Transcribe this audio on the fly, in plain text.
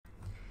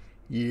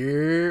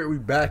Yeah, we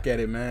back at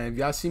it, man. If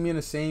y'all see me in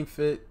the same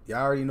fit, y'all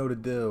already know the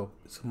deal.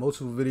 It's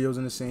multiple videos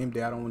in the same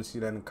day. I don't want to see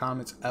that in the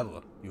comments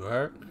ever. You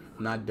heard?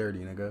 I'm not dirty,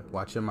 nigga.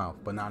 Watch your mouth.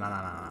 But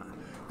nah.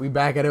 We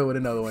back at it with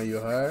another one. You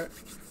heard?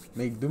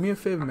 Do me a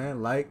favor,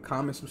 man. Like,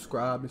 comment,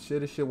 subscribe, and share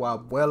this shit with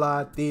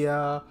Abuela,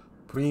 Tia,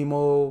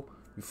 Primo.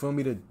 You feel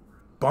me? The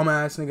bum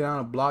ass nigga down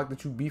the block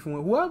that you beefing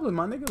with. Whoever,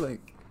 my nigga. Like,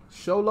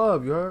 show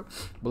love, you heard?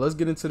 But let's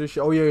get into the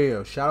show. Oh,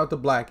 yeah. Shout out to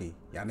Blackie.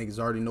 Y'all niggas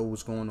already know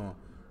what's going on.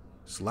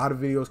 There's a lot of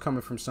videos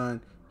coming from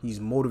son. He's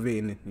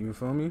motivating it. You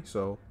feel me?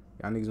 So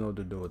y'all niggas know what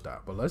to do with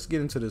that. But let's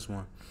get into this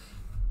one.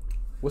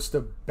 What's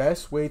the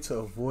best way to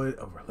avoid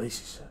a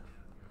relationship?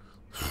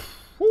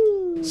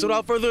 So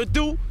without further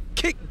ado,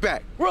 kick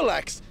back,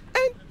 relax,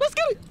 and let's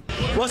get it.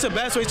 What's the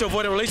best way to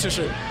avoid a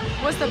relationship?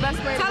 What's the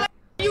best way? Tell him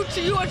you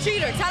a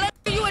cheater. Tell him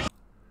you a.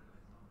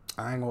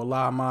 I ain't gonna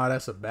lie, ma.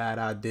 That's a bad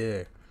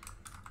idea.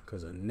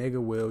 Cause a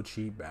nigga will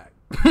cheat back.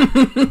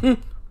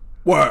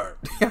 Word.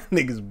 Y'all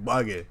niggas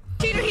bugging.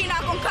 Cheater, he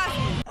not gonna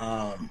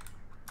cuss me.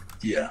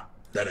 Yeah,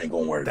 that ain't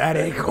gonna work. That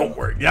ain't gonna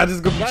work. Y'all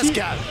just gonna Let's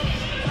get it.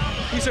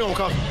 He said gonna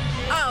cuss me.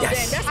 Oh,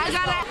 yes. then that's I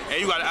gotta. And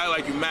you gotta act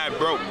like you mad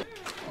broke.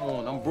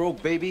 Oh, I'm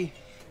broke, baby.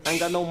 I ain't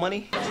got no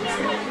money.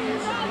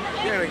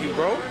 Yeah, like you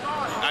broke.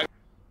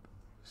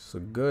 It's a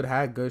good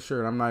hat, good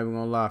shirt. I'm not even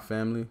gonna lie,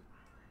 family.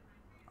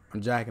 I'm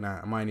jacking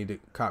out. I might need to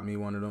cop me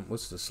one of them.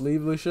 What's the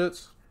sleeveless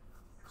shits?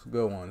 It's a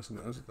good one.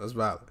 That's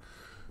valid.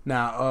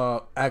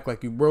 Now, act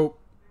like you broke.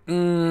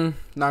 Not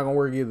gonna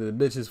work either. The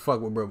bitches fuck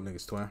with broke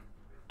niggas, twin.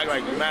 Act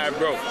like you mad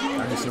broke.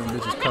 I just seen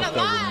bitches cuffed up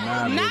with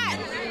mad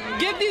niggas.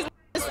 Give these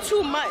niggas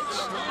too much.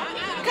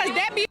 Cause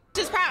that be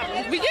just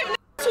problem. We give them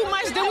too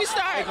much, then we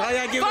start. How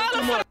y'all give them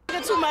too much?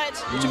 Too much.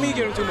 What you mean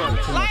give them too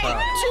much?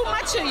 Like too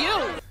much of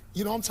you.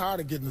 You know, I'm tired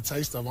of getting the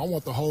taste of them. I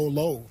want the whole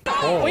load.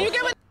 Oh. When you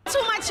give it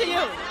too much of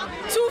you,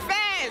 too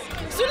fast.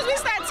 As soon as we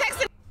start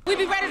texting, we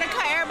be ready to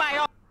cut everybody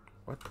off.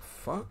 What the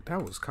fuck?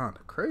 That was kind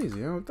of crazy,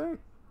 you don't think?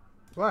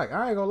 Like,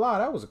 I ain't gonna lie,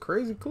 that was a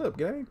crazy clip,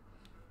 gang.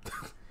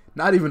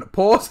 Not even a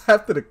pause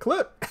after the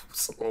clip. That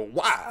was a little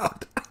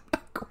wild.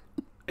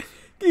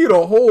 Give you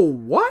the whole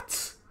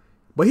what?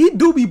 But he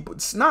do be,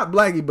 it's not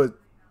Blackie, but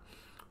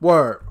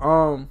word.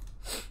 Blackie,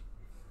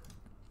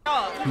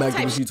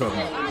 what you talking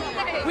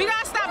about? We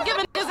gotta stop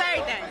giving niggas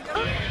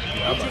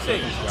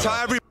everything. Tell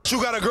every bitch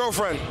you got a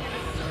girlfriend.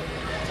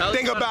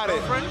 Think about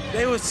it.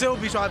 They would still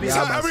be trying to be.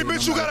 Tell every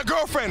bitch you got a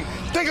girlfriend.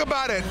 Think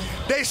about it.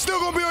 They still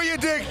gonna be on your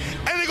dick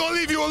and they gonna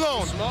leave you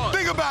alone.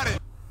 Think about it.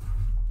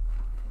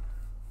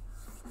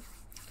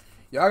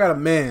 Y'all got a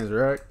man's,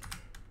 right?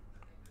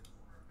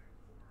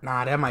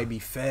 Nah, that might be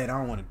fed. I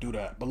don't want to do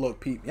that. But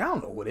look, Pete, y'all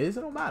don't know what it is.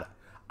 It don't matter.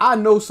 I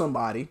know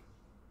somebody.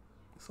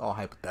 It's all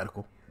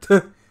hypothetical.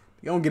 You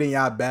don't get in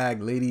y'all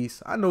bag,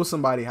 ladies. I know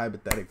somebody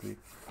hypothetically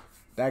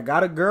that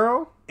got a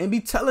girl and be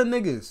telling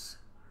niggas.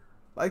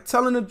 Like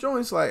telling the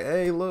joints like,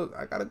 hey, look,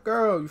 I got a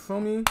girl. You feel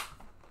me?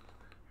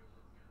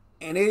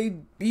 And they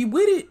be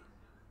with it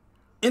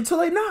until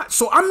they not.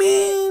 So, I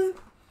mean,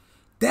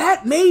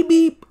 that may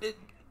be...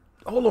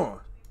 Hold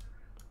on.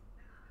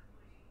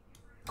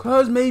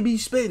 Cuz may be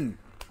spitting.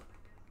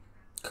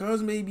 I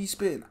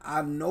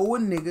know a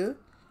nigga. You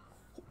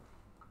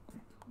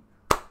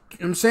know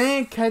what I'm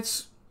saying?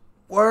 Catch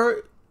word.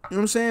 You know what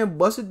I'm saying?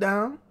 Bust it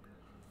down.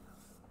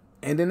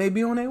 And then they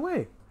be on their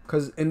way.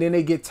 And then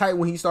they get tight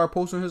when he start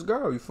posting his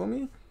girl. You feel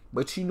me?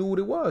 But she knew what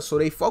it was. So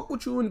they fuck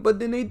with you, but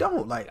then they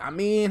don't. Like, I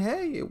mean,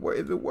 hey,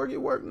 if it work,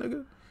 it work,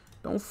 nigga.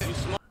 Don't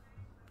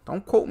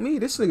quote me.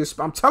 This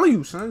nigga, I'm telling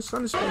you, son is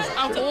supposed to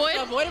Avoid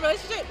a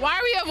relationship? Why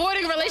are we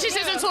avoiding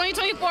relationships in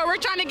 2024? We're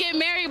trying to get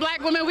married,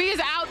 black women. We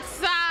is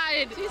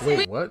outside.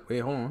 Wait, what? Wait,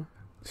 hold on.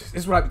 This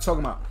is what I be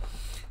talking about.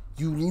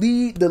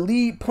 You the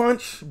lead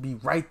punch be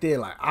right there,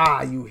 like,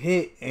 you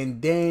hit,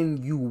 and then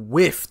you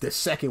whiff the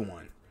second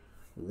one.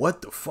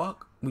 What the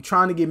fuck? We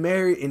trying to get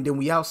married, and then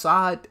we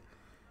outside?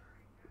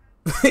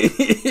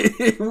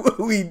 What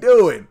we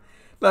doing?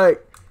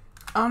 Like,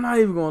 I'm not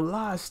even gonna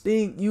lie,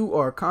 Stink, you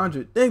are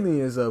contradicting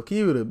yourself.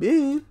 Keep it a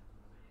bean.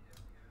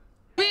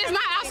 We is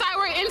not outside,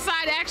 we're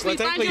inside actually.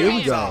 There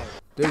we go.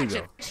 We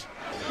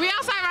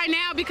outside right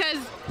now because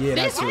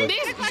this is where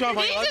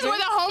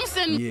the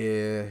homestead.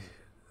 Yeah.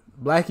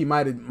 Blackie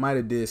might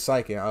have did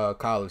psych in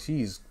college.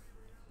 He's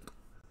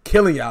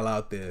killing y'all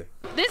out there.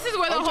 This is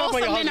where the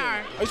wholesome men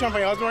are. Are you trying to find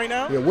your husband right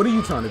now? Yeah, what are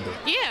you trying to do?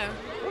 Yeah.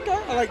 Okay,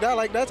 I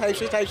like that type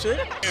shit. Am I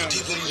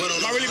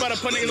really about to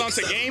put niggas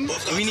onto game?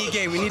 We need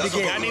game. We need the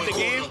game. I need the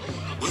game.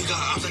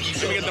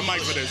 Let me get the mic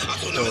for this.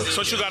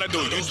 So what you gotta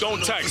do? You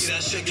don't text.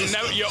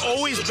 You're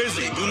always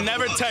busy. You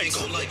never text.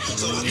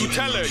 You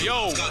tell her,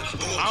 yo,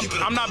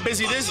 I'm not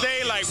busy this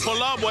day. Like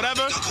pull up,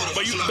 whatever.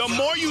 But the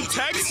more you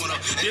text,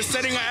 you're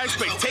setting an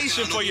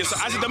expectation for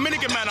yourself. As a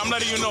Dominican man, I'm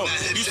letting you know,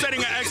 you're setting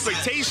an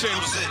expectation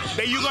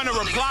that you're gonna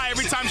reply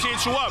every time she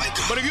hits you up.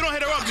 But if you don't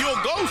hit her up, you're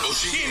a ghost.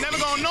 She ain't never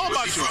gonna know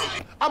about you.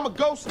 I'm a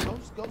ghost.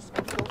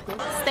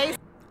 Stay.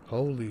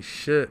 Holy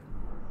shit.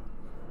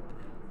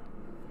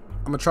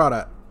 I'm gonna try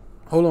that.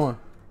 Hold on.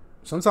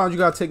 Sometimes you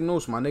gotta take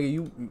notes, my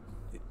nigga.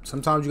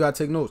 Sometimes you gotta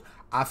take notes.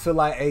 I feel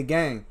like, hey,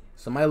 gang,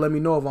 Somebody let me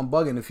know if I'm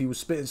bugging, if he was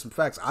spitting some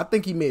facts. I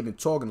think he may have been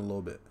talking a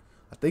little bit.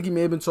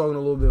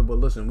 But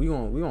listen, we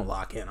gonna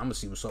lock in. I'm gonna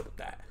see what's up with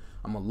that.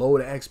 I'm gonna lower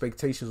the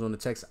expectations on the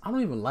text. I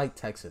don't even like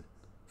texting.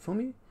 Feel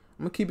me? I'm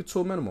gonna keep it to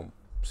a minimum.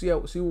 See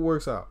what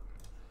works out.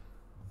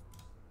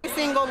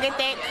 Single, get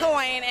that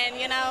coin, and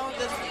you know,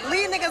 just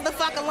leave niggas the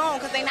fuck alone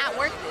because they not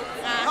worth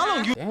it. How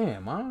long you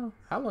Damn, man.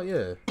 How long?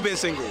 Yeah. been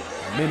single?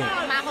 A minute.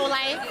 My whole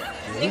life.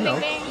 Yeah, Ding, you know.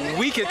 ding, ding.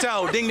 We can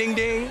tell. Ding, ding,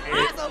 ding.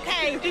 That's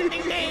okay. Ding,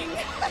 ding, ding.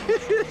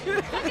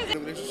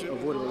 Relationship,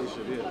 avoid a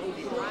relationship, yeah.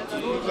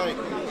 It's like,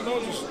 you know,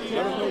 just let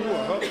them know you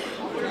a hoe.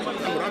 That's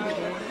what I be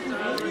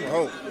doing. A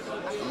hoe.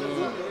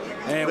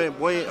 And that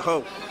boy,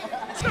 hoe.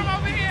 Come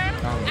over here.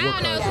 I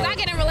don't know, because I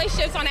get in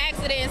relationships on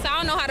accident, so I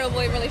don't know how to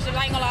avoid relationships.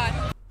 I ain't gonna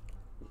lie.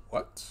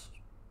 What?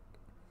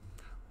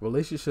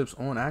 Relationships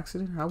on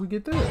accident? How we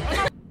get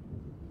there?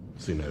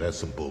 See, now that's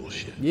some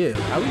bullshit. Yeah,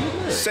 how we get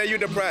there? Say you're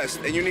depressed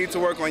and you need to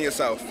work on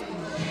yourself.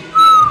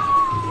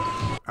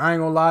 I ain't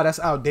gonna lie, that's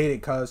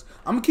outdated, cuz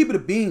I'm gonna keep it a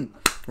beam,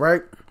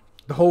 right?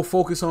 The whole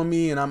focus on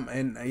me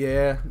and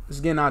yeah, it's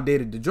getting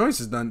outdated. The joints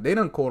is done. They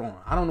done caught on.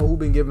 I don't know who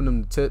been giving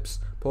them the tips,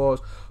 pause,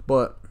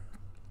 but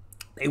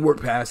they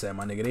work past that,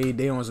 my nigga.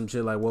 They on some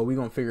shit like, well, we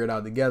gonna figure it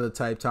out together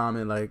type time,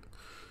 and like,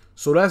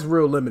 so that's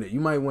real limited.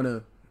 You might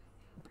wanna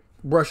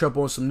brush up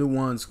on some new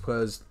ones,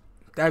 cause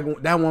that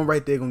one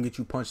right there gonna get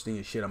you punched in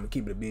your shit. I'm gonna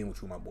keep it a being with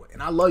you, my boy.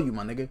 And I love you,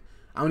 my nigga.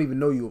 I don't even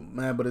know you,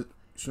 man, but you know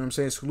what I'm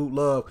saying? Salute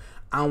love.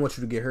 I don't want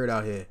you to get hurt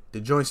out here.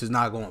 The joints is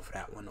not going for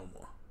that one no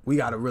more. We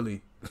gotta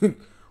really,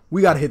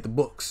 we gotta hit the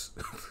books.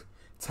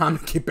 Time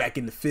to get back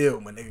in the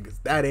field, my nigga, cause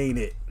that ain't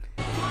it.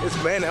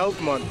 It's Man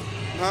Health Month.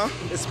 Huh?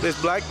 It's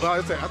black. No,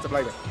 I said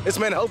black. It's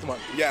Man Health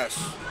Month.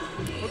 Yes.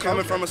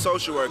 Coming from a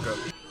social worker.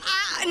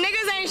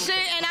 Niggas ain't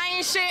shit, and I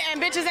ain't shit, and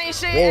bitches ain't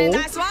shit, Whoa. and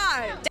that's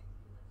why.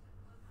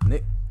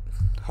 Nick,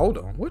 hold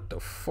on. What the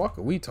fuck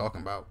are we talking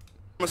about?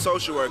 I'm a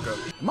social worker.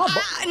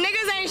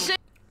 Niggas ain't shit.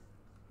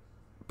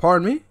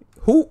 Pardon me?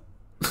 Who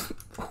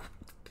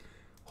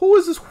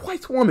is this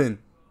white woman?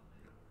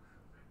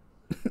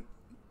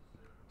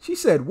 She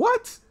said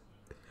what?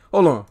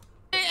 Hold on.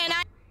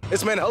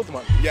 It's Man Health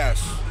Month.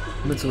 Yes.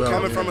 Mental health,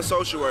 Coming yeah. from a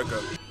social worker.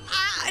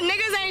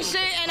 Niggas ain't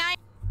shit, and I.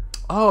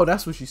 Oh,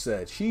 that's what she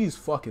said. She's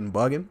fucking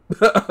bugging.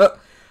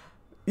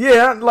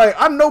 Yeah, like,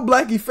 I know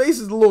Blackie face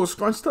is a little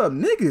scrunched up.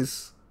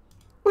 Niggas.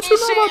 What you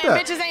know about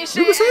that? Bitches ain't You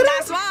shit, can say and that?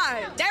 that's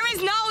why. There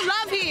is no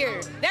love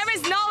here. There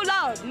is no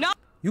love. No.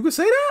 You can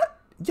say that?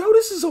 Yo,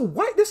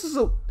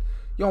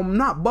 yo, I'm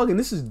not bugging.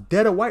 This is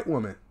dead a white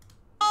woman.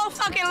 No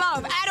fucking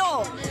love at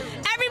all.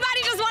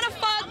 Everybody just wanna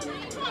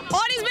fuck.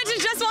 All these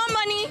bitches just want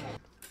money.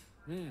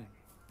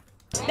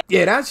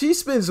 Yeah, she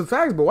spins some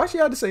facts, but why she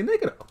had to say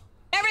nigga though?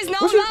 There is no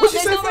What she love. say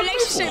There's no fuck me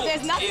relationship. for?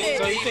 There's nothing.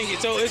 So you think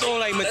so? It's all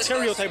like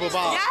material type of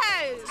vibe.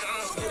 Yes.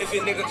 If a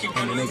nigga keep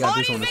And then they All got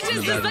these this on the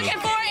bitches just looking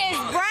for is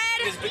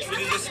bread.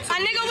 A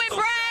nigga with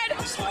bread.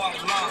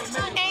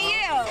 And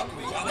yeah,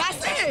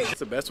 that's it. It's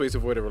the best way to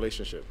avoid a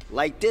relationship.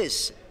 Like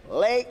this,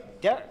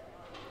 like that.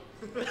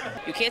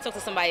 You can't talk to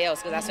somebody else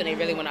because that's when they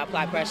really want to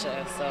apply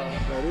pressure. So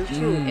That is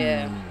true.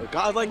 yeah,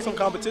 Guys like some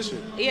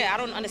competition. yeah, I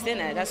don't understand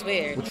that. That's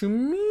weird. What you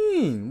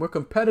mean? We're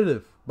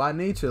competitive by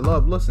nature.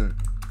 Love, listen.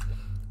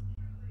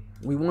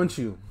 We want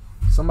you.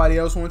 Somebody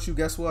else wants you,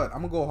 guess what?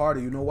 I'm gonna go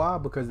harder. You know why?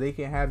 Because they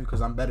can't have you because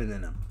I'm better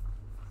than them.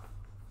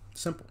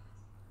 Simple.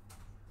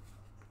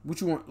 What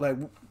you want? Like,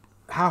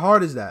 how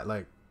hard is that?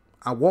 Like,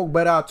 I walk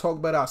better, I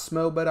talk better, I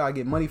smell better, I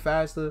get money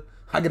faster,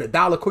 I get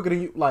 $1 quicker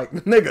than you. Like,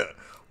 nigga,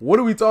 what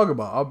are we talking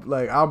about?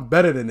 I'm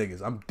better than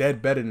niggas. I'm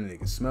dead better than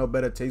niggas. Smell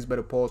better, taste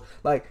better, pause.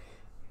 Like,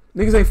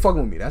 niggas ain't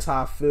fucking with me. That's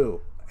how I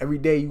feel. Every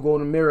day you go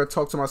in the mirror,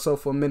 talk to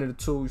myself for a minute or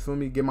two, you feel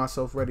me? Get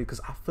myself ready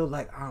because I feel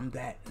like I'm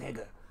that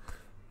nigga.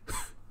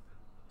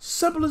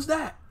 Simple as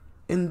that.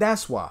 And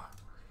that's why.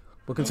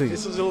 But continue.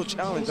 This is a little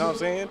challenge, you know what I'm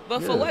saying?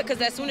 But for what?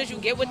 Because as soon as you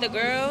get with the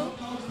girl,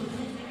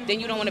 then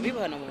you don't want to be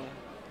with her no more.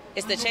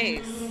 It's the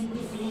chase.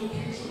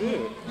 Yeah.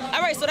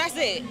 All right, so that's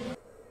it.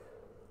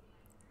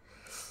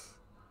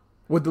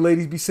 What the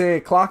ladies be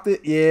saying, clocked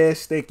it? Yeah,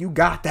 Steak, you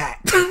got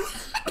that.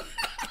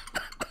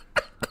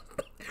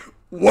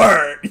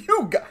 Word.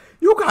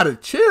 You gotta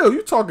chill.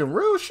 You talking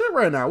real shit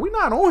right now. We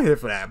not on here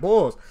for that,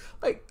 boys.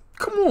 Like,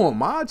 come on,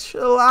 ma,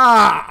 chill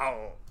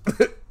out.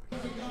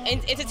 And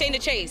entertain the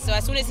chase. So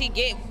as soon as he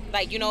get,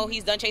 like, you know,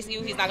 he's done chasing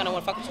you, he's not going to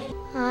want to fuck with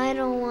you. I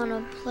don't want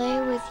to play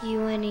with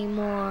you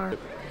anymore.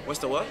 What's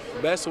the what?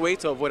 Best way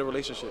to avoid a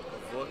relationship.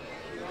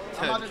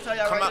 I'm about to tell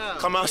y'all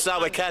come outside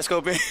with cash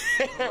scoping.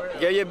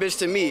 Get your bitch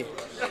to me.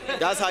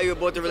 That's how you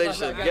abort the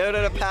relationship. Get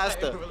her to the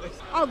pastor.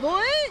 Oh,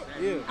 boy?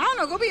 Yeah. I don't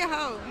know. Go be a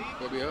hoe.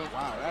 Go be a hoe?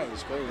 Wow, that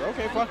is crazy.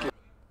 Okay, fuck it.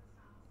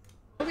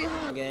 Go be a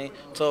hoe. Gang.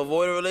 To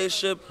avoid a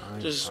relationship,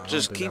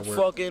 just keep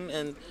fucking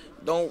and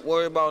don't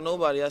worry about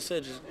nobody. I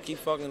said just keep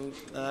fucking.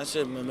 I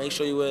said make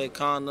sure you wear a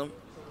condom.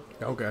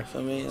 Okay. I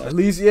mean, at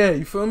least, yeah,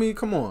 you feel me?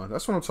 Come on.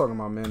 That's what I'm talking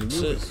about, man.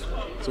 shit.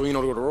 So when you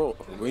know to go to roll,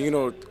 when you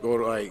know to go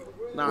to like.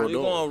 Nah,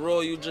 you gonna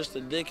roll, you just a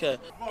dickhead.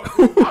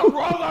 I'm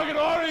raw dogging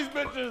all these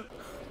bitches.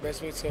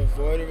 Best way to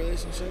avoid a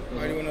relationship?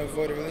 Why do you want to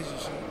avoid a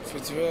relationship? If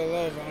it's real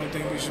love, I don't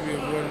think we should be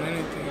avoiding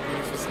anything, but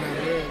if it's not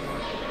real,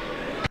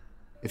 then...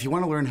 If you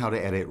want to learn how to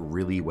edit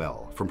really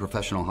well from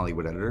professional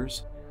Hollywood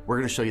editors, we're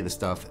going to show you the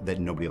stuff that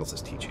nobody else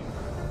is teaching.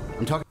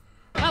 I'm talking...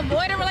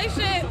 Avoid a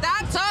relationship.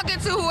 Stop talking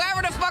to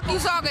whoever the fuck you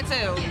talking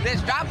to.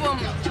 Just drop them,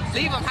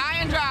 leave them high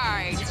and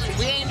dry.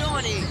 We ain't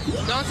doing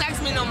it. Don't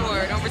text me no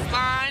more. Don't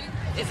respond.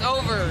 It's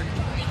over.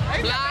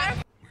 Block.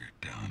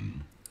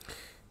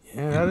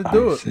 Yeah, how to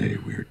do it. Say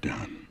we're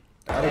done.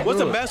 What's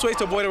the best way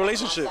to avoid a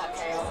relationship?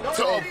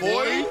 To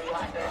avoid?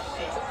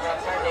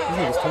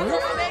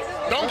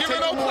 Don't give it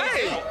no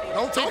play.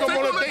 Don't take them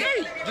on a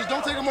date. Just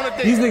don't take them on a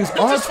date. These niggas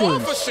are just fall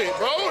twins. for shit,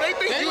 bro. They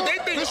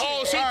think,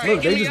 oh, she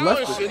Look, taking they me just out left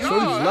and it. shit. So they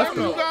just left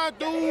Nah, it. you gotta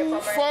do,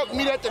 fuck,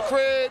 meet at the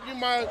crib. You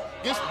might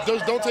just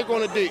don't take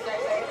on a date.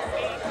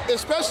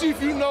 Especially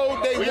if you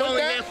know they want only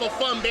that. there for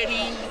fun,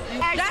 baby.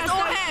 That's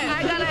on him.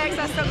 I got an ex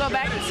I still go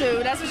back to.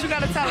 That's what you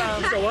gotta tell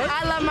him. So what?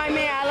 I love my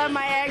man. I love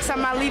my ex.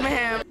 I'm not leaving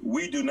him.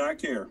 We do not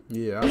care.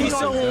 Yeah. He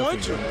still won't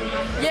want you.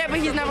 Yeah, but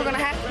he's never gonna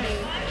have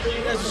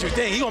me. That's what you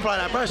think. He gonna apply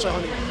that pressure,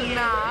 honey.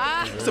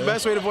 Nah. What's the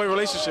best way to avoid a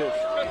relationship?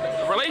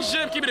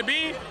 Relationship, keep it a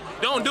bean.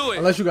 Don't do it.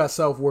 Unless you got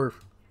self-worth.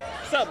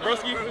 What's up,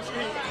 broski?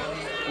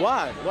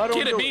 Why? Why don't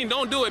Keep it do a bean.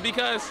 Don't do it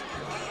because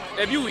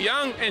if you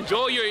young,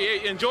 enjoy your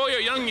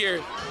young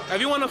years. If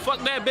you wanna fuck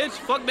that bitch,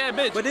 fuck that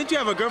bitch. But didn't you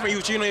have a girlfriend? You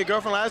was cheating on your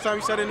girlfriend last time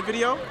you said in the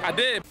video? I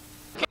did.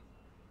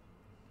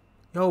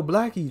 Yo,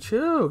 Blackie,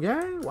 chill,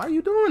 gang. Why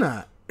you doing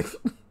that?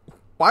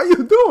 Why you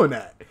doing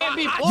that?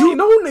 You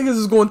know niggas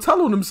is gonna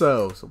tell on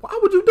themselves. Why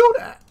would you do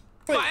that?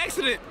 By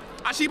accident.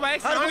 I cheat by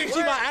accident. How do you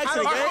cheat by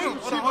accident, gang?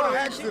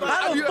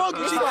 How the fuck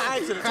you cheat by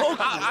accident?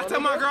 I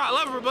tell my girl I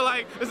love her, but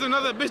like, it's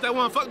another bitch that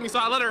wanna fuck me, so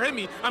I let her hit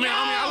me. I let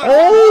her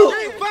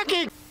Oh!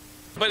 Fucking.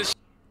 But it's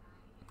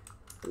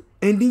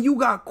And then you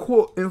got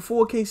caught in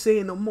 4K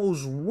saying the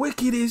most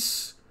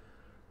wickedest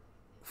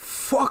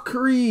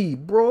fuckery,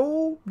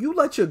 bro. You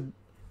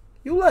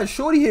let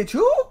Shorty hit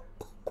you?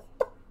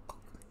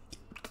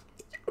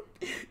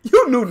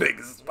 You knew niggas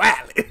was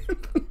wildin'.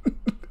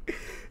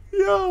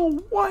 Yo,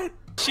 what?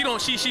 she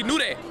knew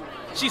that.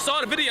 She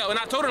saw the video and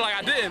I told her like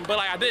I didn't, but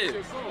like I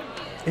did.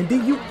 And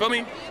then you Feel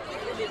me?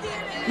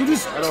 You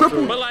just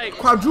triple, but like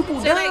quadruple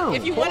So down. like,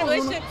 if you want a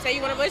relationship, say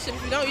you want a relationship.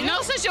 If you don't, you No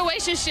don't.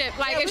 situationship.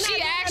 Like if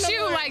she asks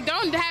you, like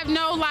don't have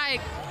no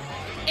like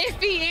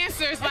iffy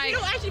answers. If Like you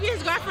don't actually be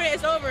his girlfriend,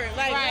 it's over.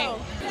 Like Right. no.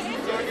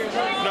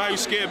 You know how you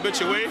scared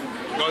bitch away?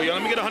 Go, yo,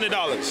 let me get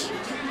 $100.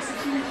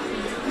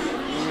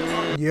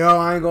 Yo,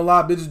 I ain't gonna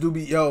lie, bitches do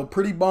be, yo,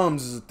 pretty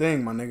bums is a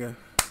thing, my nigga.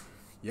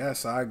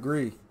 Yes, I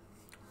agree.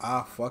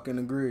 I fucking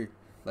agree.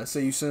 Let's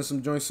say you send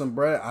some joints some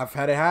bread. I've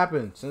had it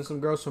happen. Send some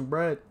girls some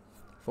bread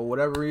for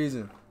whatever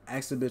reason.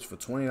 Ask the bitch for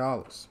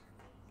 $20.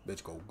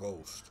 Bitch go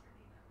ghost.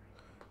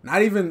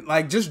 Not even,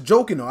 like, just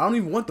joking though. I don't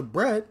even want the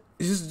bread.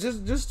 It's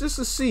just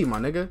to see, my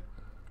nigga.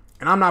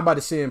 And I'm not about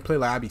to sit and play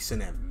like I be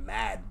sending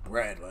mad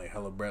bread, like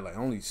hella bread. Like, I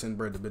only send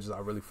bread to bitches I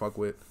really fuck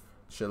with.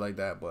 Shit like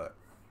that, but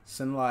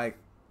send like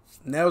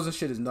nails and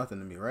shit is nothing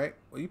to me, right?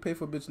 Well, you pay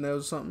for bitch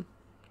nails or something.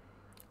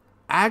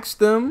 Ask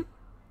them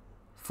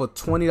for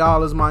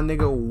 $20, my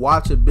nigga.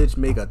 Watch a bitch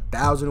make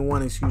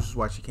 1,001 excuses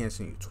why she can't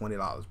send you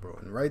 $20, bro.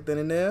 And right then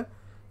and there,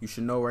 you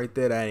should know right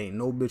there that ain't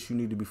no bitch you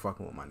need to be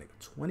fucking with, my nigga.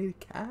 20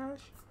 cash?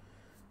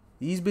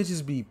 These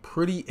bitches be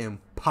pretty and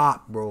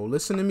pop, bro.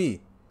 Listen to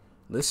me.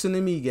 Listen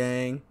to me,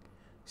 gang.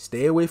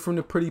 Stay away from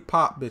the pretty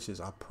pop bitches.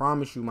 I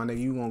promise you, my nigga,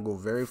 you gonna go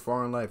very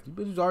far in life. These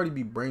bitches already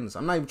be brainless.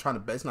 I'm not even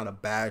trying to, it's not a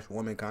bash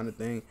woman kind of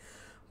thing.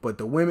 But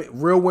the women,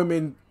 real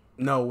women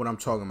know what I'm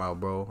talking about,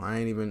 bro. I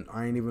ain't even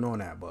on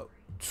that, but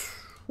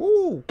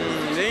woo. They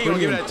ain't gonna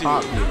give that to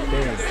you.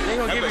 They ain't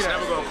gonna give you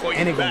that.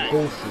 And they gonna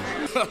go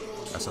through.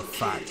 That's a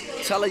fact.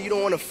 Tell her you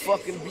don't want to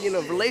fucking be in a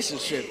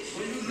relationship.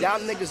 Y'all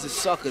niggas is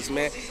suckers,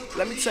 man.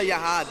 Let me tell you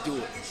how I do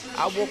it.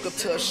 I walk up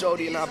to a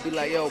shorty and I'll be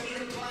like, yo,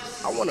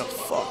 I want to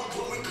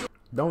fuck.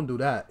 Don't do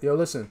that. Yo,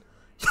 listen.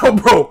 Yo,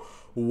 bro,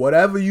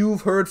 whatever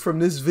you've heard from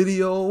this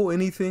video,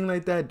 anything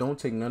like that, don't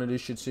take none of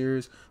this shit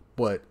serious.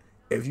 But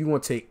if you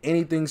want to take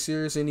anything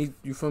serious,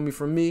 you feel me,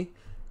 from me,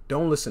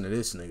 don't listen to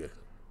this nigga.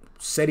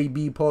 Seti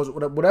B, pause,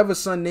 whatever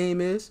son name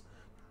is,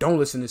 don't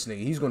listen to this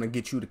nigga. He's going to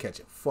get you to catch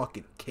a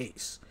fucking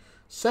case.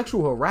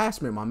 Sexual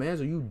harassment, my man.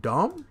 Are you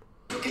dumb?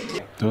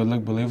 Do it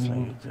look believable?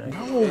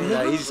 No, it's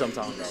not easy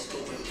sometimes,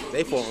 though.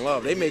 They fall in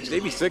love. They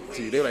be sick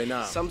to you. They like,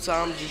 nah.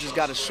 Sometimes you just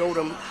got to show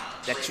them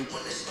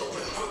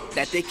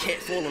that they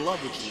can't fall in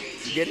love with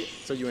you. You get it?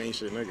 So you ain't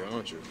shit nigga,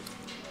 aren't you?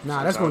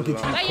 Nah, that's gonna get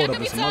you Like, caught you up could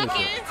in be some other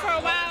talking shit. for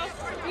a while.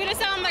 You just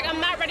tell them, like, I'm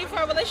not ready for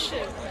a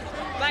relationship.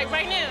 Like,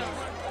 right now.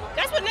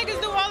 That's what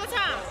niggas do all the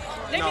time.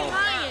 They be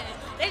lying.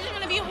 They just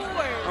want to be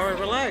whores. All right,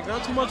 relax.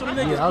 Not too much on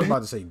the niggas. Yeah, I was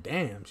about to say,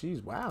 damn, she's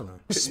wildin'.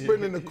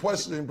 Spinning the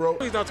question, bro.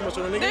 Please not too much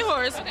on the niggas. They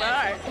whores, but all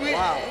right.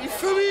 Wow. You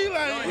feel me?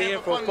 Like, Being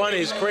for fun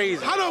is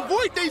crazy. how to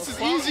avoid dates is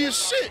easy as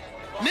shit.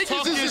 Niggas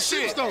Talking is the shit.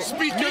 simps, though.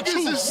 Speak your Niggas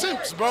truth. is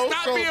simps, bro.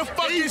 Stop being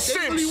fucking they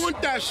simps. really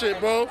want that shit,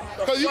 bro.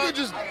 Because you could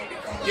just...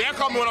 Yeah,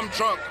 call me when I'm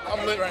drunk.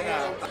 I'm lit right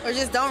now. Or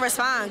just don't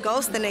respond.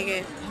 Ghost the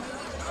nigga.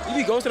 You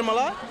be ghosting him a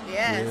lot?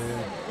 Yes.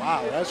 Yeah.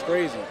 Wow, that's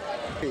crazy.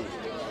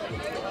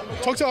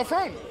 Talk to her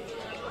friend.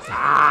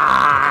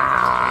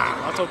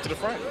 I'll talk to the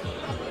friend.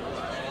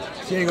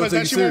 She ain't gonna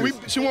Because take then you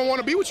serious. she won't want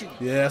to be with you.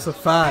 Yeah, that's a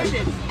fact.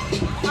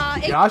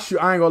 Yeah, I ain't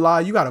gonna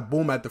lie. You gotta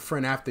boom at the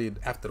friend after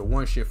the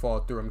one shit fall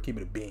through. I'm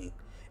keeping it being.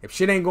 If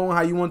shit ain't going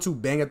how you want to,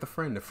 bang at the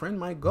friend. The friend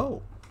might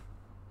go.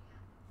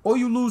 Or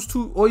you lose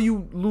two, or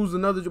you lose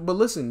another. But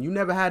listen, you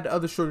never had the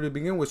other shorty to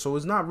begin with, so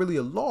it's not really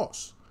a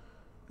loss.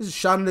 This is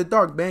shot in the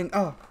dark. Bang.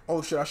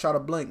 Oh shit, I shot a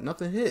blank.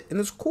 Nothing hit. And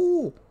it's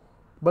cool.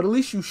 But at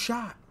least you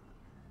shot.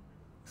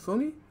 You feel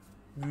me?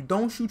 If you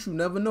don't shoot, you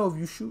never know. If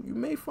you shoot, you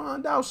may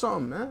find out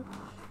something, man.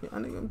 Yeah,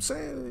 I'm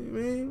saying,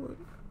 man.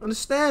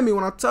 Understand me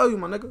when I tell you,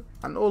 my nigga.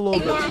 I know a little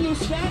bit.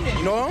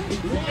 You know him?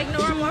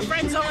 Ignore him, more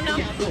friends on him.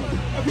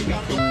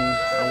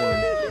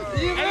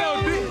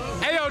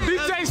 Hey yo,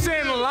 DJ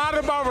saying a lot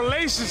about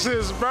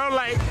relationships, bro.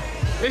 Like,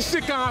 this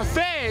shit kinda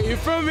fair, you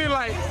feel me?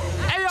 Like,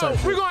 hey yo,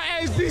 we gonna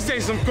ask DJ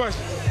some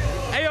questions.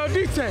 Hey yo,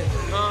 DJ.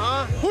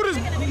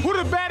 Who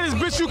the baddest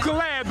bitch you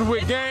collabed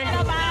with, gang?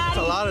 It's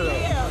a lot of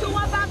them.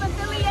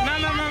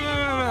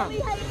 No.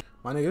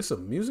 My nigga, it's a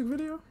music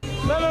video?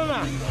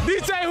 No.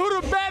 DJ,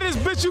 who the baddest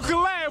bitch you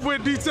collab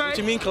with, DJ? What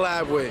you mean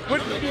collab with?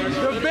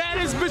 The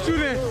baddest bitch you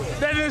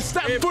that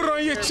stop put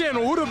on your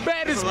channel. Who the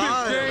baddest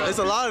bitch, gang? It's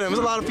a lot of them.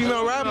 It's a lot of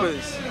female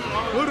rappers.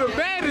 Who the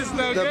baddest,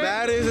 though, The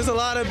baddest. There's a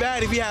lot of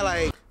baddies. We had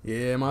like.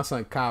 Yeah, my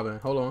son Cobbin.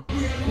 Hold on.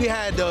 We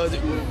had the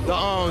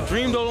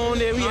Dream Doll on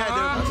there. We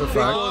had the Big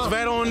Boss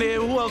Vet on there.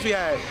 Who else we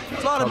had?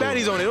 There's a lot of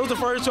baddies on there. Those are the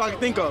first two I can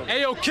think of.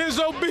 Hey yo,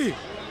 Kenzo B.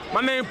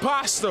 My name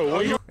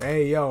Pasto.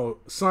 Hey yo,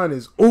 son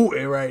is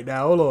ooting right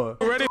now. Hold on.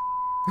 Ready?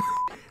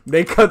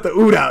 They cut the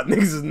oot out.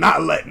 Niggas is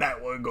not letting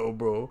that one go,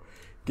 bro.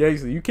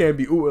 Gangster, you can't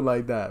be ooting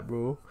like that,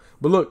 bro.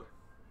 But look,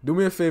 do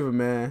me a favor,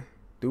 man.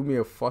 Do me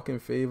a fucking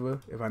favor.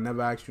 If I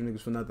never asked you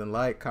niggas for nothing,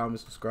 like, comment,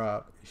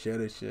 subscribe, share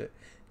this shit.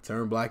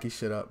 Turn Blackie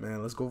shit up,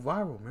 man. Let's go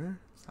viral, man.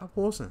 Stop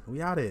posting.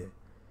 We out here.